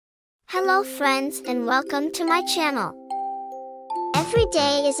Hello friends and welcome to my channel. Every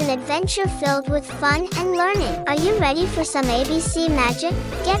day is an adventure filled with fun and learning. Are you ready for some ABC magic?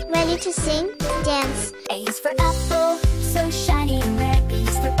 Get ready to sing, dance. A is for apple, so shiny and red. B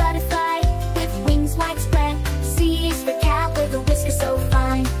is for butterfly, with wings widespread. C is for cat, with a whisker so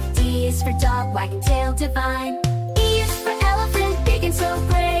fine. D is for dog, wagging tail divine. E is for elephant, big and so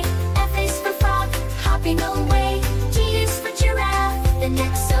gray. F is for frog, hopping away. G is for giraffe, the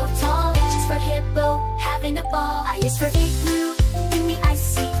neck so tall. H is for hippo, having a ball. I is for igloo, in the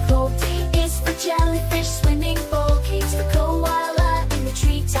icy cold. D is for jellyfish, swimming bold. K is for koala, in the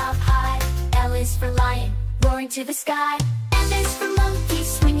treetop high. L is for lion, roaring to the sky. M is for monkey,